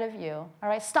bit ahead of you, all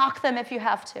right? Stalk them if you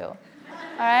have to, all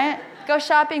right? Go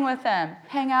shopping with them.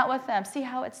 Hang out with them. See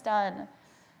how it's done.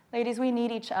 Ladies, we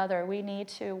need each other. We need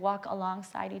to walk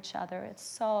alongside each other. It's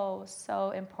so,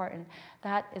 so important.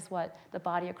 That is what the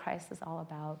body of Christ is all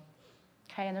about.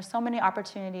 Okay, and there's so many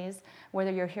opportunities,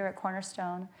 whether you're here at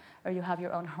Cornerstone or you have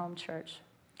your own home church.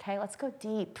 Okay, let's go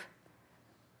deep.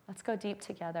 Let's go deep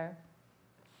together.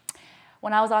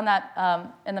 When I was on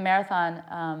that, in the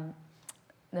marathon,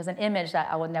 there's an image that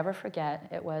I will never forget.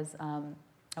 It was,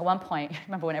 at one point,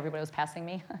 remember when everybody was passing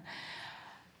me?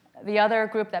 The other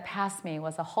group that passed me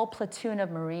was a whole platoon of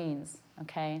Marines,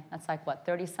 okay? That's like,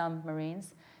 30-some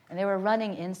Marines? And they were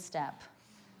running in step.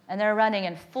 And they're running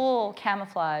in full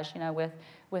camouflage,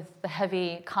 with the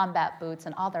heavy combat boots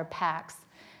and all their packs.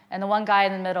 And the one guy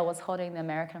in the middle was holding the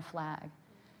American flag.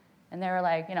 And they were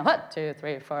like, 1, 2,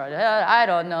 3, 4, I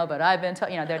don't know, but I've been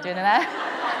told, they're doing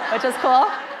that, which is cool.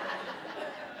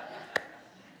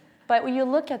 But when you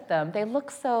look at them, they look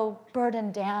so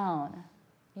burdened down,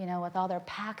 with all their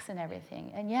packs and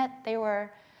everything. And yet they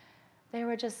were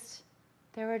just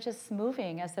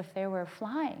moving as if they were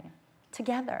flying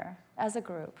together as a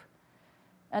group.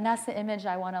 And that's the image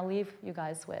I want to leave you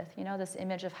guys with, this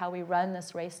image of how we run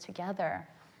this race together,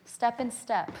 step in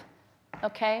step,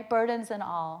 okay? Burdens and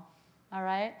all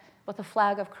right? With the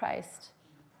flag of Christ,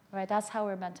 all right? That's how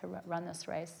we're meant to run this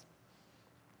race.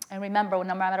 And remember,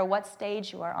 no matter what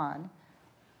stage you are on,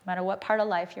 no matter what part of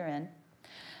life you're in,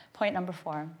 point number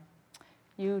 4,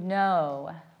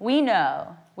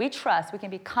 we trust, we can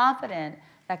be confident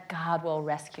that God will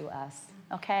rescue us,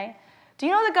 okay? Do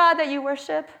you know the God that you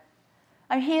worship?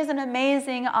 I mean, he is an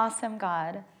amazing, awesome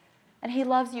God, and he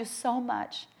loves you so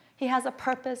much. He has a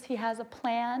purpose, he has a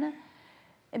plan.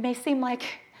 It may seem like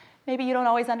maybe you don't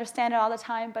always understand it all the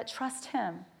time, but trust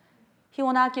him. He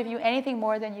will not give you anything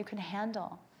more than you can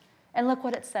handle. And look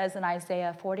what it says in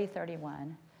Isaiah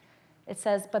 40:31. It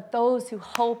says, but those who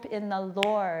hope in the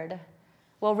Lord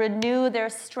will renew their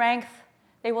strength.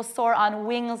 They will soar on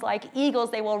wings like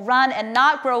eagles. They will run and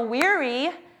not grow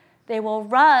weary. They will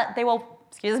walk.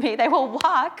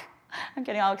 I'm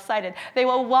getting all excited. They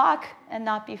will walk and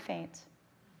not be faint.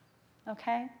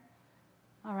 Okay?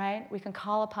 All right? We can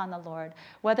call upon the Lord.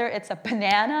 Whether it's a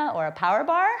banana or a power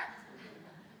bar,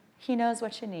 he knows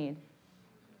what you need.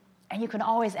 And you can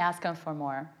always ask him for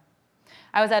more.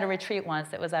 I was at a retreat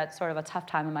once. It was at sort of a tough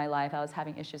time in my life. I was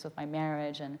having issues with my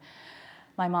marriage, and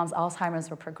my mom's Alzheimer's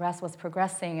was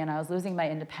progressing, and I was losing my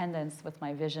independence with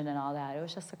my vision and all that. It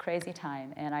was just a crazy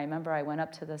time. And I remember I went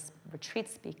up to this retreat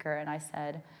speaker, and I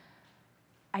said,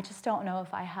 I just don't know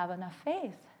if I have enough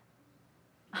faith.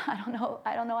 I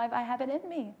don't know if I have it in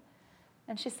me.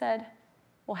 And she said,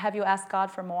 well, have you asked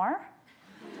God for more?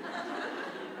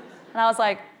 And I was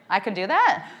like, I can do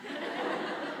that?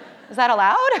 Is that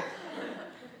allowed?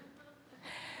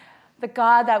 The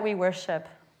God that we worship,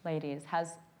 ladies,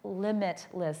 has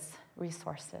limitless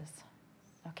resources,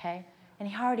 okay? And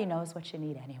he already knows what you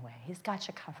need anyway. He's got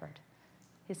you covered.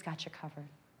 He's got you covered,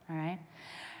 all right?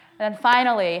 And then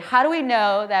finally, how do we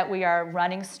know that we are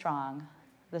running strong,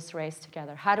 this race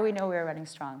together? How do we know we are running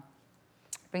strong?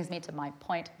 Brings me to my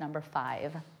point number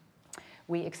 5.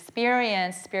 We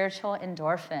experience spiritual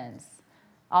endorphins,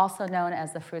 also known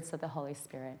as the fruits of the Holy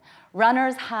Spirit.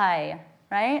 Runner's high,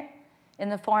 right? In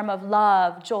the form of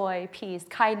love, joy, peace,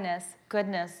 kindness,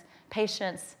 goodness,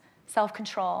 patience,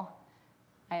 self-control.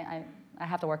 I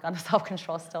have to work on the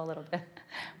self-control still a little bit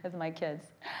with my kids.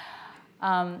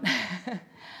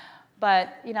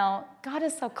 But, God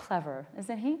is so clever,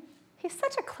 isn't he? He's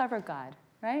such a clever God,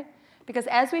 right? Because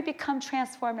as we become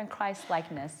transformed in Christ's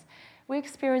likeness, we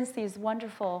experience these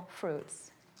wonderful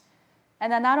fruits.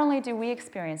 And then not only do we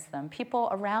experience them, people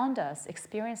around us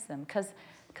experience them because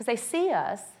they see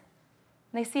us,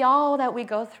 and they see all that we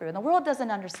go through. And the world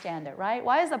doesn't understand it, right?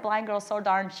 Why is a blind girl so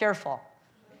darn cheerful?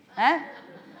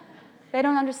 They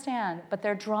don't understand, but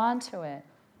they're drawn to it.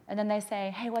 And then they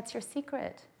say, hey, what's your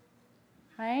secret?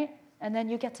 Right? And then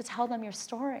you get to tell them your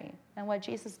story and what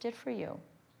Jesus did for you.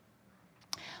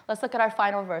 Let's look at our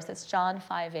final verse. It's John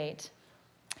 5:8.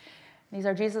 These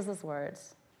are Jesus'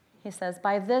 words. He says,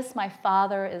 by this my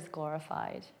Father is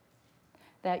glorified,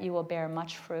 that you will bear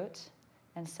much fruit,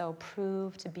 and so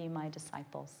prove to be my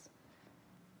disciples.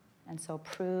 And so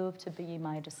prove to be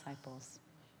my disciples.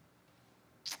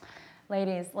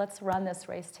 Ladies, let's run this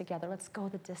race together. Let's go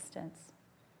the distance.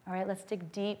 All right, let's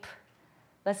dig deep.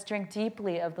 Let's drink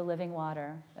deeply of the living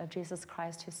water of Jesus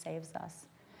Christ who saves us.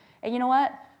 And you know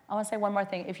what? I want to say one more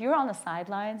thing. If you're on the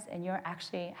sidelines and you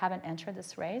actually haven't entered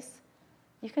this race,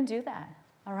 you can do that.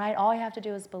 All right? All you have to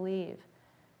do is believe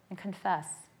and confess.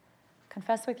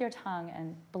 Confess with your tongue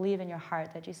and believe in your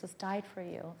heart that Jesus died for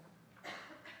you.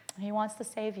 And he wants to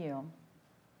save you.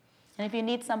 And if you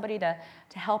need somebody to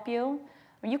help you,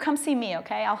 you come see me,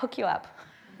 okay? I'll hook you up.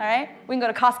 All right? We can go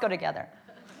to Costco together.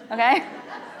 Okay?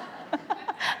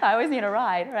 I always need a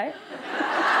ride, right?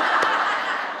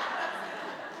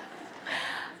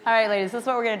 All right, ladies, this is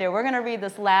what we're going to do. We're going to read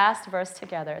this last verse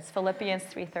together. It's Philippians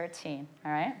 3:13,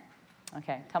 all right?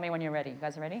 Okay, tell me when you're ready. You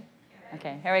guys ready?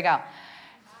 Okay, here we go.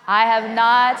 I have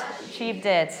not achieved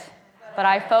it, but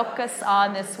I focus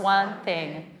on this one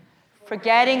thing,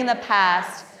 forgetting the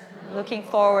past, looking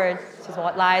forward to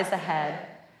what lies ahead.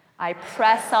 I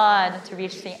press on to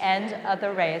reach the end of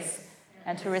the race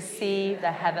and to receive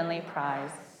the heavenly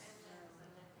prize.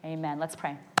 Amen. Let's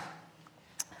pray.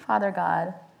 Father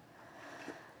God,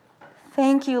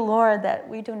 thank you, Lord, that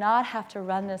we do not have to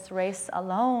run this race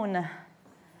alone.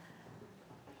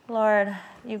 Lord,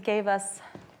 you gave us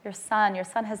your Son. Your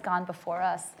Son has gone before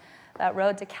us. That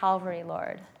road to Calvary,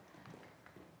 Lord.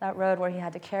 That road where he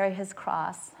had to carry his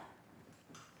cross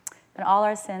and all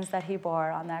our sins that he bore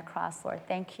on that cross, Lord.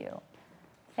 Thank you.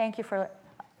 Thank you for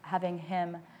having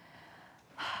him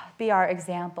be our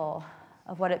example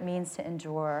of what it means to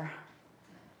endure.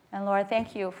 And Lord,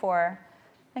 thank you for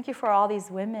Thank you for all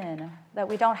these women, that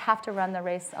we don't have to run the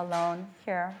race alone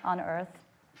here on earth,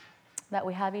 that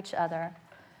we have each other,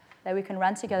 that we can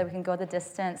run together, we can go the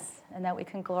distance, and that we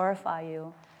can glorify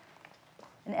you.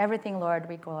 In everything, Lord,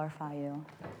 we glorify you.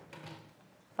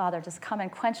 Father, just come and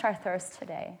quench our thirst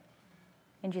today.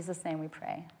 In Jesus' name we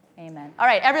pray. Amen. All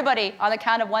right, everybody, on the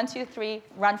count of 1, 2, 3,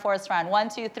 run, Forrest, run. 1,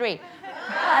 2, 3.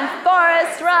 Run,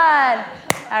 Forrest, run.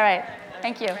 All right,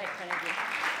 thank you.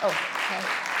 Oh,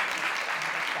 okay.